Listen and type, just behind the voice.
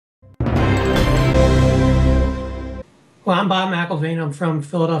Well, I'm Bob McIlvaine. I'm from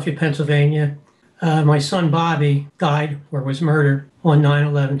Philadelphia, Pennsylvania. My son Bobby died or was murdered on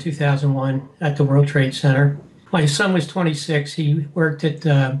 9/11/2001 at the World Trade Center. My son was 26. He worked at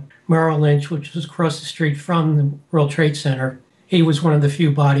Merrill Lynch, which was across the street from the World Trade Center. He was one of the few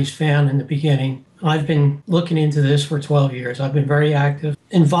bodies found in the beginning. I've been looking into this for 12 years. I've been very active,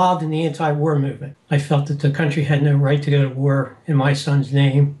 involved in the anti-war movement. I felt that the country had no right to go to war in my son's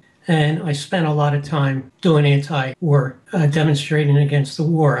name. And I spent a lot of time doing anti-war, demonstrating against the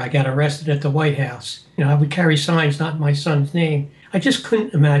war. I got arrested at the White House. I would carry signs not in my son's name. I just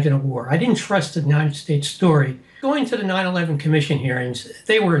couldn't imagine a war. I didn't trust the United States story. Going to the 9/11 Commission hearings,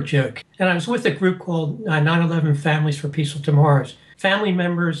 they were a joke. And I was with a group called 9/11 Families for Peaceful Tomorrows, family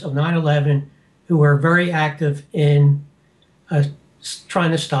members of 9/11 who were very active in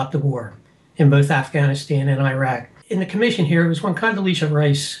trying to stop the war in both Afghanistan and Iraq. In the commission here, it was when Condoleezza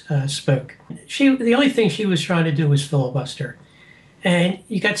Rice spoke. The only thing she was trying to do was filibuster. And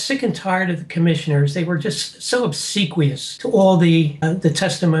you got sick and tired of the commissioners. They were just so obsequious to all the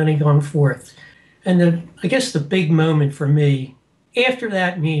testimony going forth. And I guess the big moment for me, after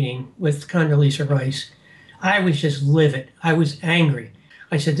that meeting with Condoleezza Rice, I was just livid. I was angry.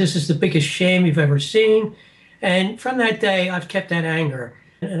 I said, this is the biggest shame you've ever seen. And from that day, I've kept that anger.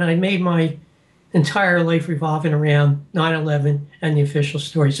 And I made my entire life revolving around 9/11 and the official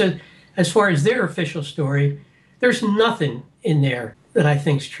story. So as far as their official story, there's nothing in there that I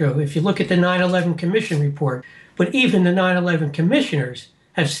think is true. If you look at the 9/11 Commission report, but even the 9/11 commissioners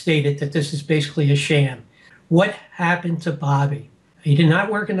have stated that this is basically a sham. What happened to Bobby? He did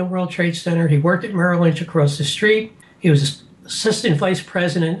not work in the World Trade Center. He worked at Merrill Lynch across the street. He was assistant vice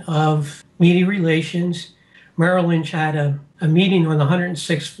president of media relations. Merrill Lynch had a meeting on the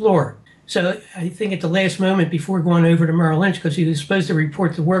 106th floor. So I think at the last moment before going over to Merrill Lynch, because he was supposed to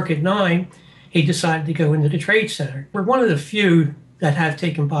report to work at 9, he decided to go into the Trade Center. We're one of the few that have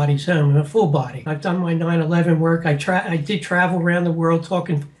taken bodies home in a full body. I've done my 9/11 work. I did travel around the world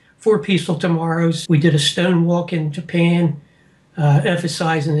talking for Peaceful Tomorrows. We did a stone walk in Japan,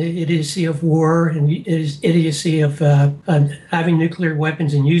 emphasizing the idiocy of war and the idiocy of having nuclear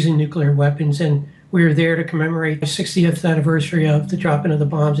weapons and using nuclear weapons. And we were there to commemorate the 60th anniversary of the dropping of the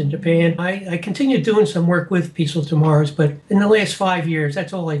bombs in Japan. I continued doing some work with Peaceful Tomorrows, but in the last 5 years,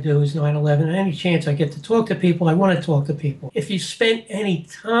 that's all I do is 9/11. And any chance I get to talk to people, I want to talk to people. If you spent any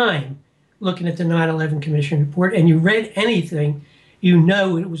time looking at the 9/11 Commission report and you read anything, you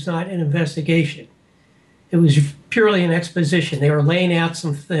know it was not an investigation. It was purely an exposition. They were laying out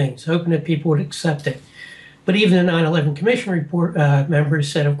some things, hoping that people would accept it. But even the 9/11 Commission report members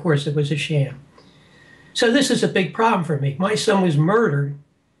said, of course, it was a sham. So this is a big problem for me. My son was murdered,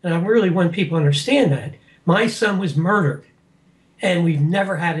 and I really want people to understand that. My son was murdered, and we've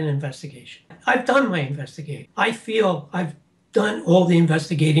never had an investigation. I've done my investigating. I feel I've done all the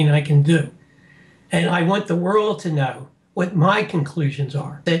investigating I can do. And I want the world to know what my conclusions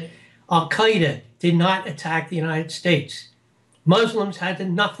are, that Al-Qaeda did not attack the United States. Muslims had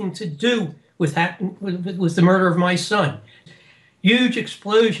nothing to do with that, with the murder of my son. Huge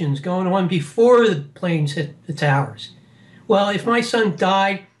explosions going on before the planes hit the towers. Well, if my son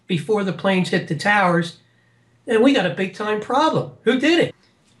died before the planes hit the towers, then we got a big time problem. Who did it?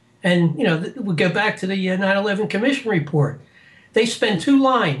 And, we go back to the 9/11 Commission report. They spend two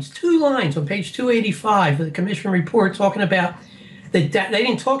lines on page 285 of the Commission report talking about they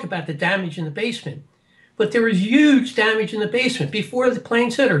didn't talk about the damage in the basement, but there was huge damage in the basement before the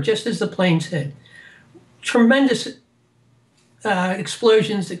planes hit or just as the planes hit. Tremendous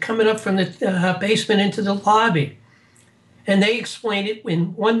explosions that coming up from the basement into the lobby. And they explain it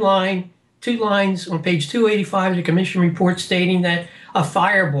in one line, two lines on page 285 of the Commission report stating that a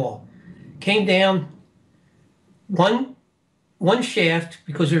fireball came down one shaft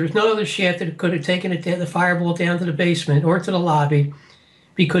because there was no other shaft that could have taken the fireball down to the basement or to the lobby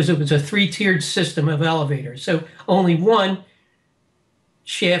because it was a 3-tiered system of elevators. So only one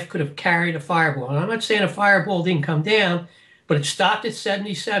shaft could have carried a fireball. And I'm not saying a fireball didn't come down, but it stopped at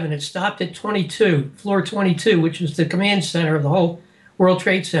 77. It stopped at 22, floor 22, which was the command center of the whole World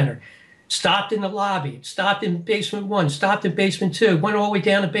Trade Center. Stopped in the lobby. It stopped in basement 1, stopped in basement 2, went all the way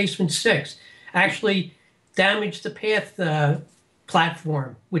down to basement 6. Actually damaged the path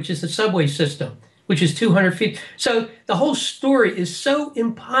platform, which is the subway system, which is 200 feet. So the whole story is so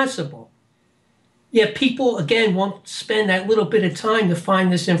impossible. Yet people, again, won't spend that little bit of time to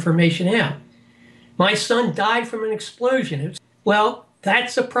find this information out. My son died from an explosion. Well,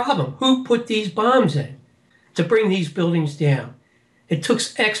 that's a problem. Who put these bombs in to bring these buildings down? It took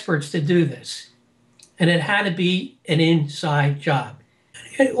experts to do this, and it had to be an inside job.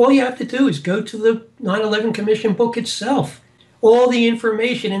 All you have to do is go to the 9/11 Commission book itself. All the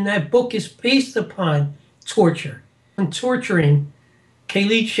information in that book is based upon torture and torturing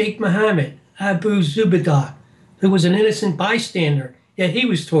Khalid Sheikh Mohammed, Abu Zubaydah, who was an innocent bystander, yet he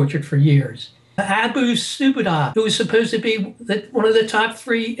was tortured for years. Abu Zubaydah, who was supposed to be one of the top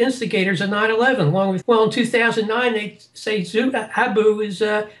three instigators of 9/11, along with, well, in 2009, they say Abu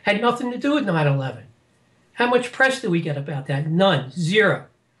had nothing to do with 9/11. How much press do we get about that? None. Zero.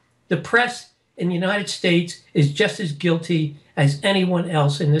 The press in the United States is just as guilty as anyone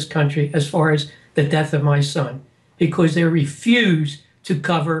else in this country as far as the death of my son, because they refuse to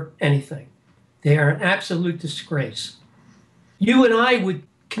cover anything. They are an absolute disgrace. You and I would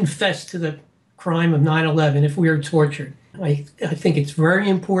confess to the crime of 9/11 if we were tortured. I think it's very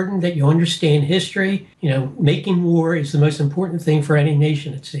important that you understand history. Making war is the most important thing for any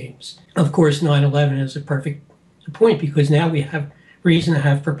nation, it seems. Of course, 9/11 is a perfect point, because now we have reason to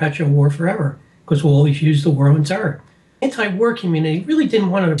have perpetual war forever, because we'll always use the war on terror. Anti-war community really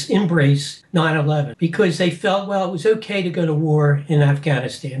didn't want to embrace 9/11 because they felt, well, it was okay to go to war in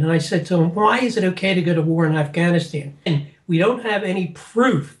Afghanistan. And I said to them, why is it okay to go to war in Afghanistan? And we don't have any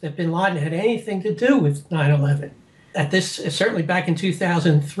proof that bin Laden had anything to do with 9/11. At this, certainly back in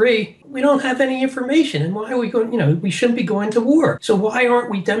 2003, we don't have any information. And why are we going, we shouldn't be going to war. So why aren't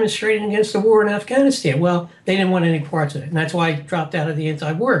we demonstrating against the war in Afghanistan? Well, they didn't want any parts of it. And that's why I dropped out of the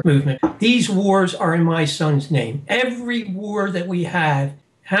anti-war movement. These wars are in my son's name. Every war that we have,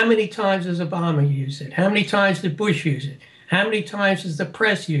 how many times does Obama use it? How many times did Bush use it? How many times does the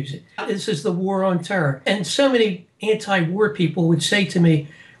press use it? This is the war on terror. And so many anti-war people would say to me,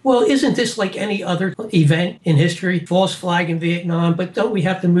 well, isn't this like any other event in history? False flag in Vietnam, but don't we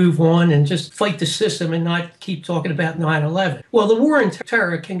have to move on and just fight the system and not keep talking about 9/11? Well, the war on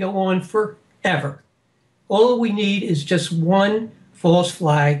terror can go on forever. All we need is just one false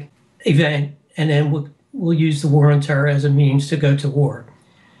flag event, and then we'll use the war on terror as a means to go to war.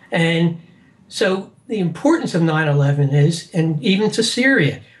 And so the importance of 9/11 is, and even to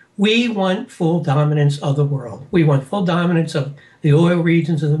Syria, we want full dominance of the world. We want full dominance of the oil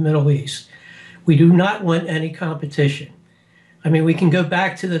regions of the Middle East. We do not want any competition. I mean, we can go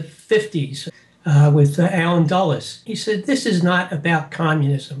back to the 50s with Allen Dulles. He said, this is not about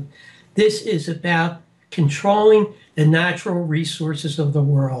communism. This is about controlling the natural resources of the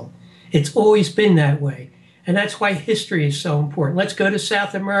world. It's always been that way. And that's why history is so important. Let's go to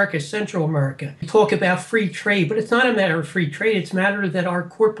South America, Central America. We talk about free trade, but it's not a matter of free trade. It's a matter that our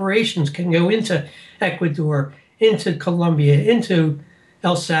corporations can go into Ecuador, into Colombia, into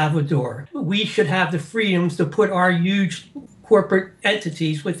El Salvador. We should have the freedoms to put our huge corporate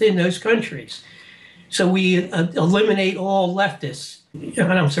entities within those countries. So we eliminate all leftist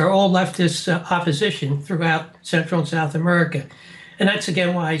opposition throughout Central and South America. And that's,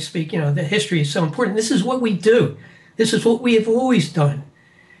 again, why I speak, the history is so important. This is what we do. This is what we have always done.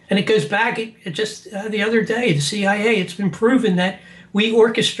 And it goes back, just the other day, the CIA, it's been proven that we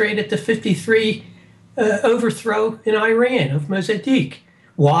orchestrated the 53 overthrow in Iran of Mossadegh.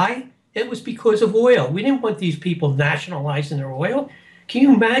 Why? It was because of oil. We didn't want these people nationalizing their oil. Can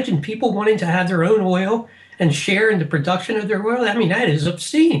you imagine people wanting to have their own oil and share in the production of their oil? I mean, that is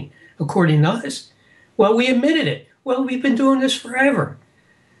obscene, according to us. Well, we admitted it. Well, we've been doing this forever.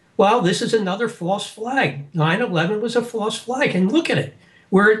 Well, this is another false flag. 9/11 was a false flag. And look at it.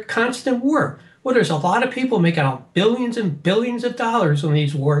 We're at constant war. Well, there's a lot of people making billions and billions of dollars on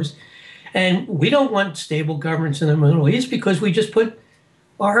these wars. And we don't want stable governments in the Middle East because we just put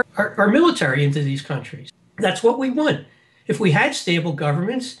our military into these countries. That's what we want. If we had stable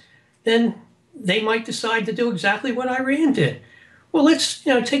governments, then they might decide to do exactly what Iran did. Well, let's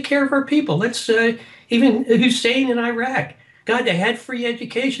take care of our people. Let's even Hussein in Iraq. God, they had free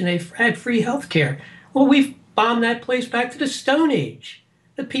education. They had free health care. Well, we've bombed that place back to the Stone Age.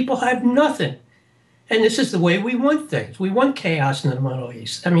 The people have nothing. And this is the way we want things. We want chaos in the Middle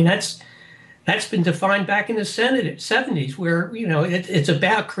East. I mean, that's been defined back in the 70s, where it's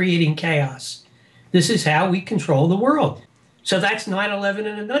about creating chaos. This is how we control the world. So that's 9/11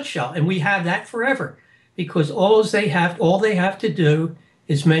 in a nutshell, and we have that forever, because all they have to do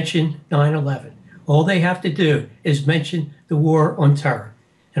is mention 9/11. All they have to do is mention the war on terror,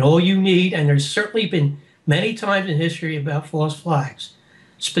 and all you need. And there's certainly been many times in history about false flags,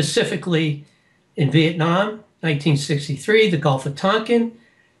 specifically in Vietnam, 1963, the Gulf of Tonkin.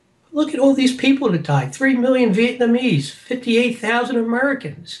 Look at all these people that died, 3 million Vietnamese, 58,000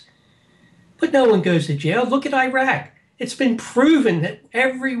 Americans. But no one goes to jail. Look at Iraq. It's been proven that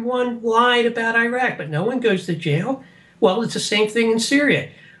everyone lied about Iraq, but no one goes to jail. Well, it's the same thing in Syria.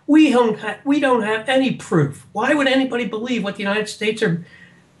 We don't have any proof. Why would anybody believe what the United States or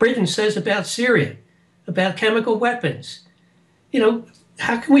Britain says about Syria, about chemical weapons?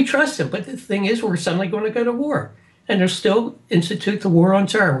 How can we trust them? But the thing is, we're suddenly going to go to war. And they'll still institute the war on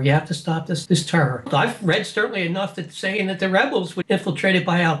terror. We have to stop this terror. I've read certainly enough that saying that the rebels were infiltrated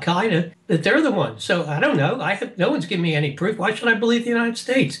by Al Qaeda, that they're the ones. So I don't know. No one's given me any proof. Why should I believe the United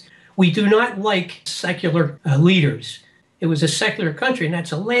States? We do not like secular leaders. It was a secular country, and that's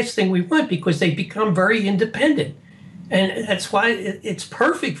the last thing we want because they become very independent. And that's why it's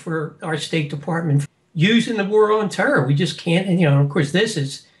perfect for our State Department using the war on terror. We just can't, and of course, this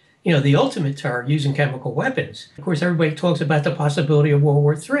is the ultimate terror, using chemical weapons. Of course, everybody talks about the possibility of World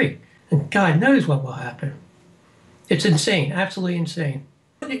War III, and God knows what will happen. It's insane, absolutely insane.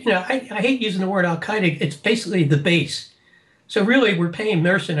 I hate using the word Al-Qaeda. It's basically the base. So really, we're paying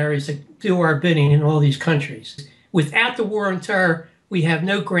mercenaries to do our bidding in all these countries. Without the war on terror, we have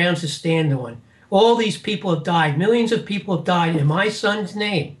no grounds to stand on. All these people have died. Millions of people have died in my son's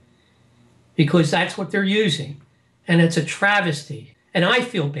name because that's what they're using. And it's a travesty. And I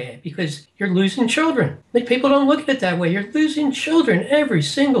feel bad because you're losing children. People don't look at it that way. You're losing children every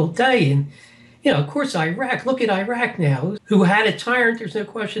single day. And, of course, Iraq, look at Iraq now, who had a tyrant, there's no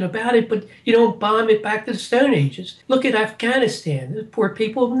question about it, but you don't bomb it back to the Stone Ages. Look at Afghanistan. The poor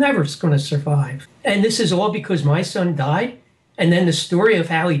people are never going to survive. And this is all because my son died. And then the story of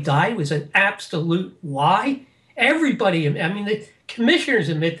how he died was an absolute lie. Everybody, the commissioners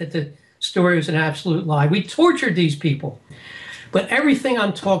admit that the story was an absolute lie. We tortured these people. But everything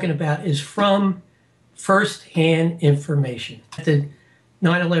I'm talking about is from first-hand information. The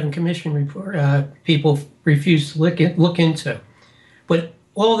 9/11 Commission report, people refuse to look into. But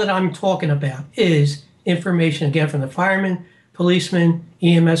all that I'm talking about is information, again, from the firemen, policemen,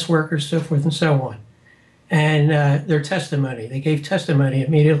 EMS workers, so forth and so on. And their testimony. They gave testimony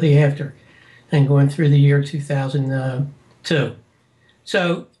immediately after and going through the year 2002.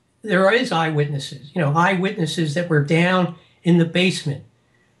 So there is eyewitnesses, eyewitnesses that were down in the basement,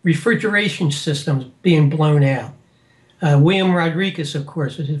 refrigeration systems being blown out. William Rodriguez, of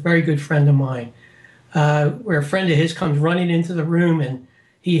course, was a very good friend of mine, where a friend of his comes running into the room and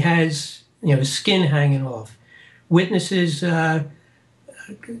he has, skin hanging off. Witnesses, I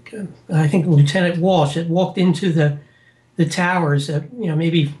think Lieutenant Walsh, that walked into the towers,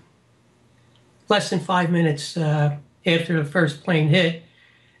 maybe less than 5 minutes after the first plane hit,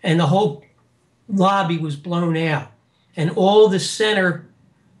 and the whole lobby was blown out. And all the center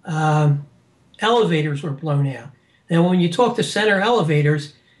elevators were blown out. Now, when you talk to center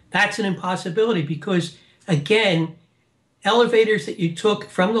elevators, that's an impossibility because, again, elevators that you took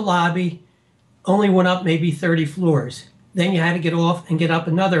from the lobby only went up maybe 30 floors. Then you had to get off and get up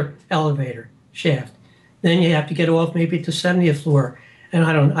another elevator shaft. Then you have to get off maybe to 70th floor. And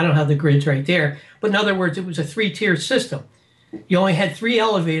I don't have the grids right there. But in other words, it was a 3-tier system. You only had 3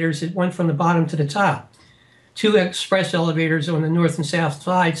 elevators that went from the bottom to the top. 2 express elevators on the north and south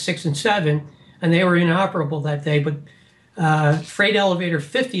side, 6 and 7, and they were inoperable that day. But freight elevator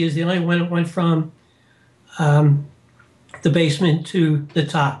 50 is the only one that went from the basement to the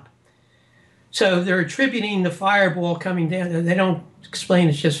top. So they're attributing the fireball coming down. They don't explain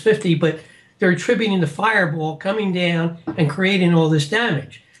it's just 50, but they're attributing the fireball coming down and creating all this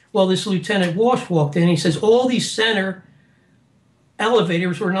damage. Well, this Lieutenant Walsh walked in. He says all these center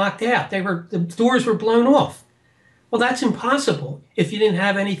elevators were knocked out. The doors were blown off. Well, that's impossible if you didn't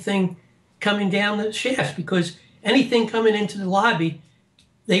have anything coming down the shaft, because anything coming into the lobby,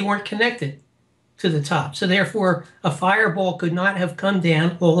 they weren't connected to the top. So therefore, a fireball could not have come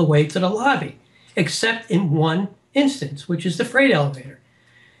down all the way to the lobby, except in one instance, which is the freight elevator.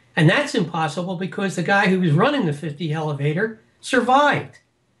 And that's impossible because the guy who was running the 50 elevator survived.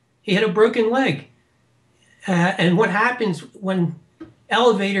 He had a broken leg. And what happens when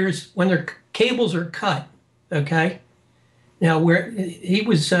elevators, when their cables are cut, okay? Now, where he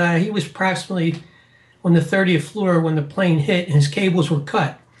was approximately on the 30th floor when the plane hit and his cables were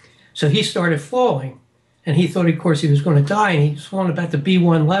cut. So he started falling, and he thought, of course, he was going to die, and he was falling about the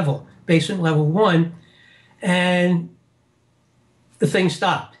B1 level, basement level 1, and the thing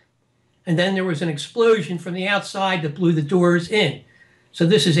stopped. And then there was an explosion from the outside that blew the doors in. So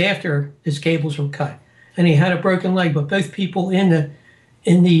this is after his cables were cut. And he had a broken leg, but both people in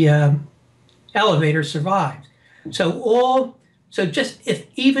the elevator survived. So just if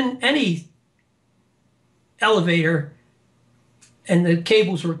even any elevator and the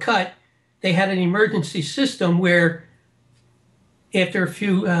cables were cut, they had an emergency system where after a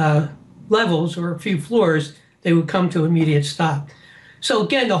few levels or a few floors, they would come to immediate stop. So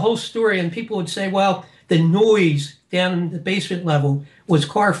again, the whole story, and people would say, well, the noise down in the basement level was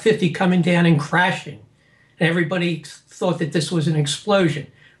car 50 coming down and crashing. And everybody thought that this was an explosion.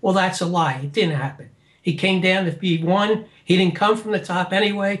 Well, that's a lie. It didn't happen. He came down to B1. He didn't come from the top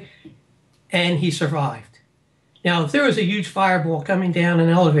anyway, and he survived. Now, if there was a huge fireball coming down an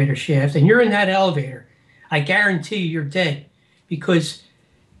elevator shaft and you're in that elevator, I guarantee you're dead, because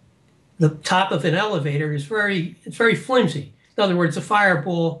the top of an elevator is very flimsy. In other words, a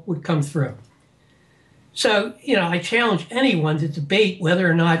fireball would come through. So, I challenge anyone to debate whether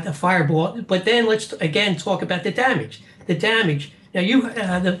or not a fireball, but then let's again talk about the damage. The damage. Now,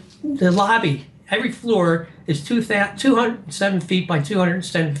 the lobby, every floor is 207 feet by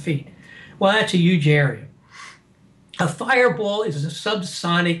 207 feet. Well, that's a huge area. A fireball is a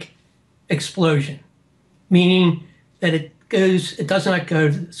subsonic explosion, meaning that it does not go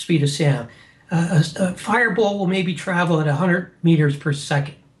to the speed of sound. A fireball will maybe travel at 100 meters per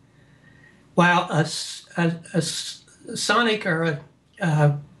second, while a sonic or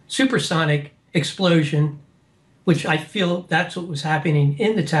a supersonic explosion, which I feel that's what was happening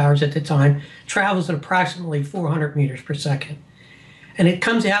in the towers at the time, travels at approximately 400 meters per second. And it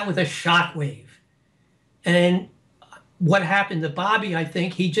comes out with a shock wave. And what happened to Bobby, I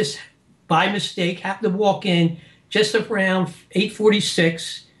think he just, by mistake, happened to walk in just around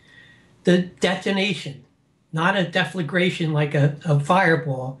 8:46, the detonation, not a deflagration like a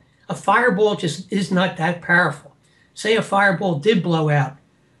fireball. A fireball just is not that powerful. Say a fireball did blow out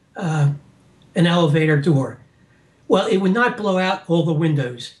an elevator door. Well, it would not blow out all the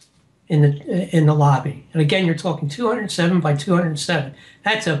windows in the lobby. And again, you're talking 207 by 207.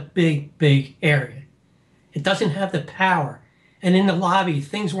 That's a big, big area. It doesn't have the power. And in the lobby,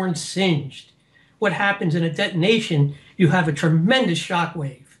 things weren't singed. What happens in a detonation, you have a tremendous shock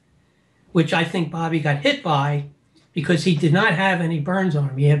wave, which I think Bobby got hit by because he did not have any burns on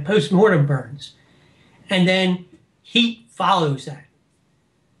him. He had post-mortem burns. And then heat follows that.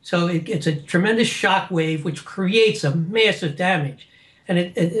 So it's a tremendous shock wave, which creates a massive damage. And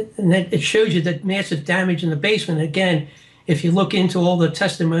it shows you that massive damage in the basement. Again, if you look into all the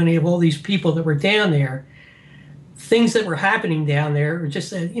testimony of all these people that were down there, things that were happening down there were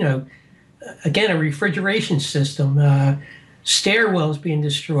just, again, a refrigeration system, stairwells being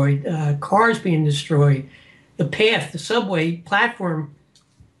destroyed, cars being destroyed. The path, the subway platform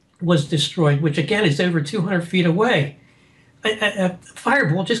was destroyed, which again is over 200 feet away. A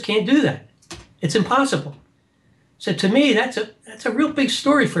fireball just can't do that. It's impossible. So to me, that's a real big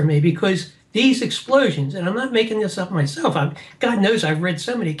story for me, because these explosions, and I'm not making this up myself. God knows I've read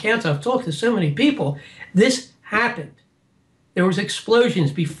so many accounts. I've talked to so many people. This happened. There was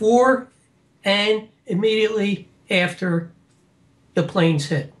explosions before and immediately after the planes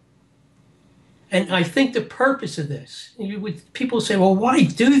hit. And I think the purpose of this, people say, well, why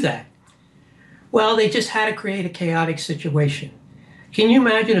do that? Well, they just had to create a chaotic situation. Can you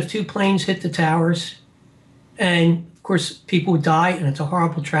imagine if two planes hit the towers and, of course, people would die and it's a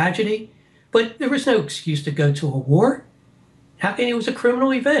horrible tragedy? But there was no excuse to go to a war. How can it was a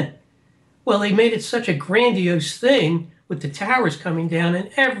criminal event? Well, they made it such a grandiose thing with the towers coming down, and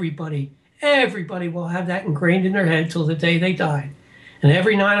everybody will have that ingrained in their head till the day they die. And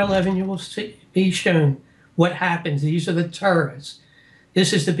every 9/11 you will be shown what happens. These are the terrorists.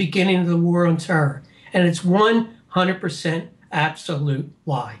 This is the beginning of the war on terror. And it's 100% absolute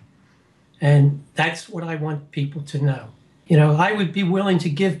lie. And that's what I want people to know. I would be willing to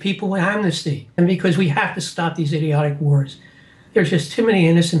give people amnesty, and because we have to stop these idiotic wars. There's just too many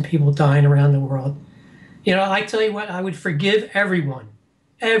innocent people dying around the world. I tell you what, I would forgive everyone,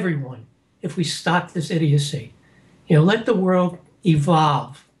 if we stop this idiocy. Let the world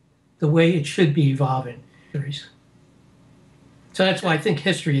evolve the way it should be evolving. So that's why I think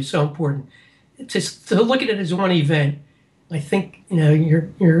history is so important. Just to look at it as one event, I think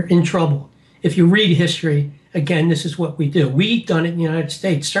you're in trouble. If you read history, again, this is what we do. We've done it in the United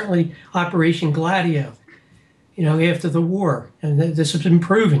States, certainly Operation Gladio, after the war. And this has been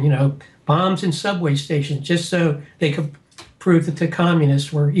proven, bombs in subway stations, just so they could prove that the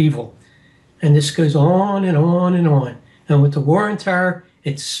communists were evil. And this goes on and on and on. And with the war on terror,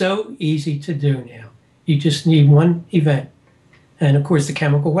 it's so easy to do now. You just need one event. And of course, the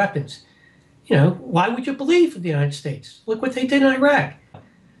chemical weapons. Why would you believe in the United States? Look what they did in Iraq.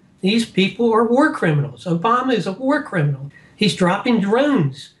 These people are war criminals. Obama is a war criminal. He's dropping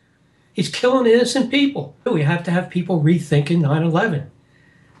drones. He's killing innocent people. We have to have people rethinking 9/11.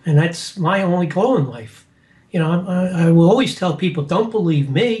 And that's my only goal in life. I will always tell people, don't believe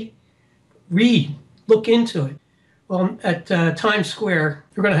me. Read, look into it. Well, at Times Square,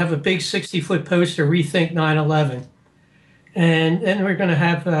 we're going to have a big 60-foot poster, Rethink 9/11. And then we're going to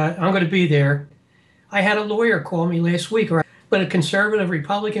have, I'm going to be there. I had a lawyer call me last week, but a conservative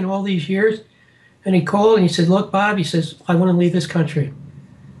Republican all these years. And he called and he said, look, Bob, he says, I want to leave this country.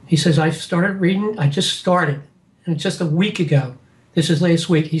 He says, I started reading, I just started. And just a week ago, this is last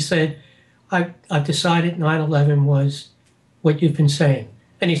week, he said, I've decided 9/11 was what you've been saying.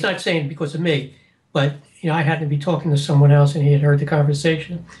 And he's not saying it because of me, but I happened to be talking to someone else and he had heard the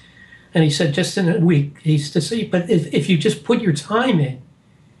conversation. And he said, just in a week, he's to see, but if you just put your time in,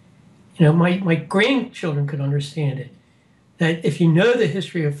 my grandchildren could understand it. That if you know the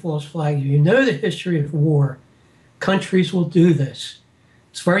history of false flag, if you know the history of war, countries will do this.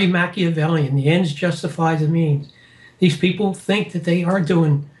 It's very Machiavellian. The ends justify the means. These people think that they are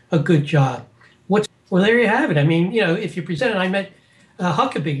doing a good job. Well, there you have it. I mean, if you present it, I met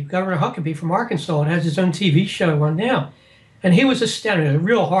Huckabee, Governor Huckabee from Arkansas, and has his own TV show on now. And he was a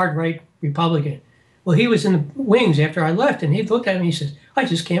real hard right Republican. Well, he was in the wings after I left, and he looked at me and he says, I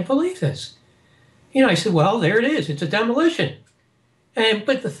just can't believe this. I said, well, there it is. It's a demolition.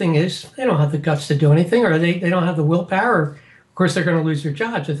 But the thing is, they don't have the guts to do anything, or they don't have the willpower. Of course, they're going to lose their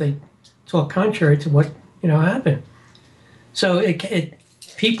jobs if they talk contrary to what happened. So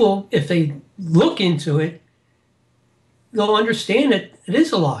people, if they look into it, they'll understand that it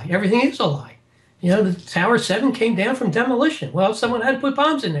is a lie. Everything is a lie. The Tower 7 came down from demolition. Well, someone had to put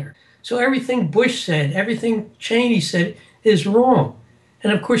bombs in there. So everything Bush said, everything Cheney said is wrong.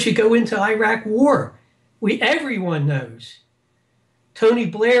 And of course, you go into Iraq war. Everyone knows. Tony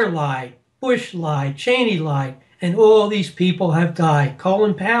Blair lied, Bush lied, Cheney lied, and all these people have died.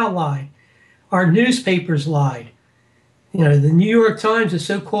 Colin Powell lied. Our newspapers lied. The New York Times, the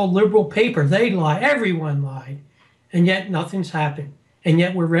so-called liberal paper, they lie. Everyone lied. And yet nothing's happened. And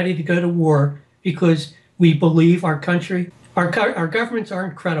yet we're ready to go to war because we believe our country, our governments are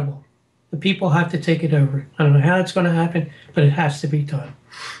incredible. The people have to take it over. I don't know how it's going to happen, but it has to be done.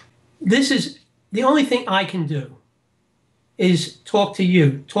 This is the only thing I can do is talk to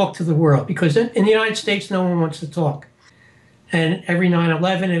you, talk to the world, because in the United States, no one wants to talk. And every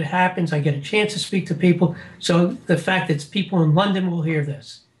 9/11 it happens, I get a chance to speak to people. So the fact that people in London will hear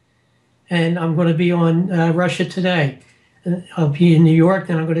this. And I'm going to be on Russia Today. I'll be in New York,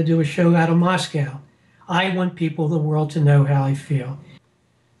 then I'm going to do a show out of Moscow. I want people of the world to know how I feel.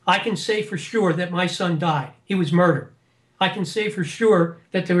 I can say for sure that my son died. He was murdered. I can say for sure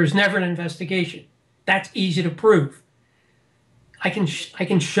that there was never an investigation. That's easy to prove. I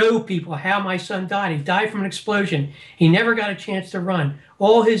can show people how my son died. He died from an explosion. He never got a chance to run.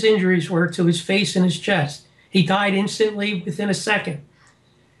 All his injuries were to his face and his chest. He died instantly within a second.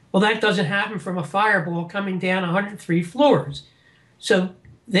 Well, that doesn't happen from a fireball coming down 103 floors. So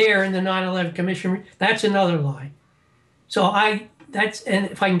there in the 9/11 Commission, that's another lie. So and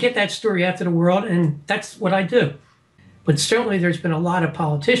if I can get that story out to the world, and that's what I do. But certainly there's been a lot of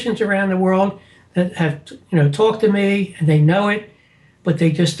politicians around the world that have talked to me, and they know it, but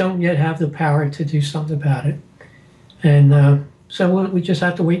they just don't yet have the power to do something about it. And so we just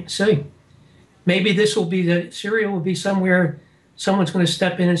have to wait and see. Maybe Syria will be somewhere someone's going to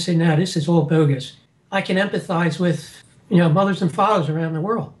step in and say, no, this is all bogus. I can empathize with mothers and fathers around the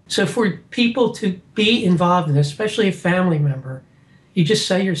world. So for people to be involved in this, especially a family member, you just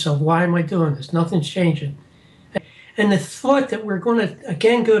say to yourself, why am I doing this? Nothing's changing. And the thought that we're going to,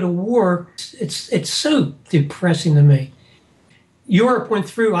 again, go to war, it's so depressing to me. Europe went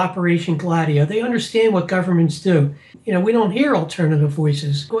through Operation Gladio. They understand what governments do. We don't hear alternative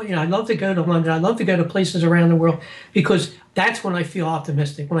voices. I love to go to London. I love to go to places around the world because that's when I feel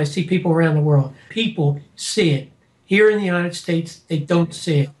optimistic, when I see people around the world. People see it. Here in the United States, they don't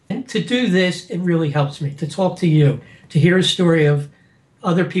see it. And to do this, it really helps me, to talk to you, to hear a story of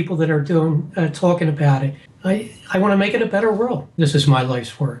other people that are talking about it. I want to make it a better world. This is my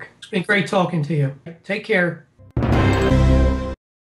life's work. It's been great talking to you. Take care.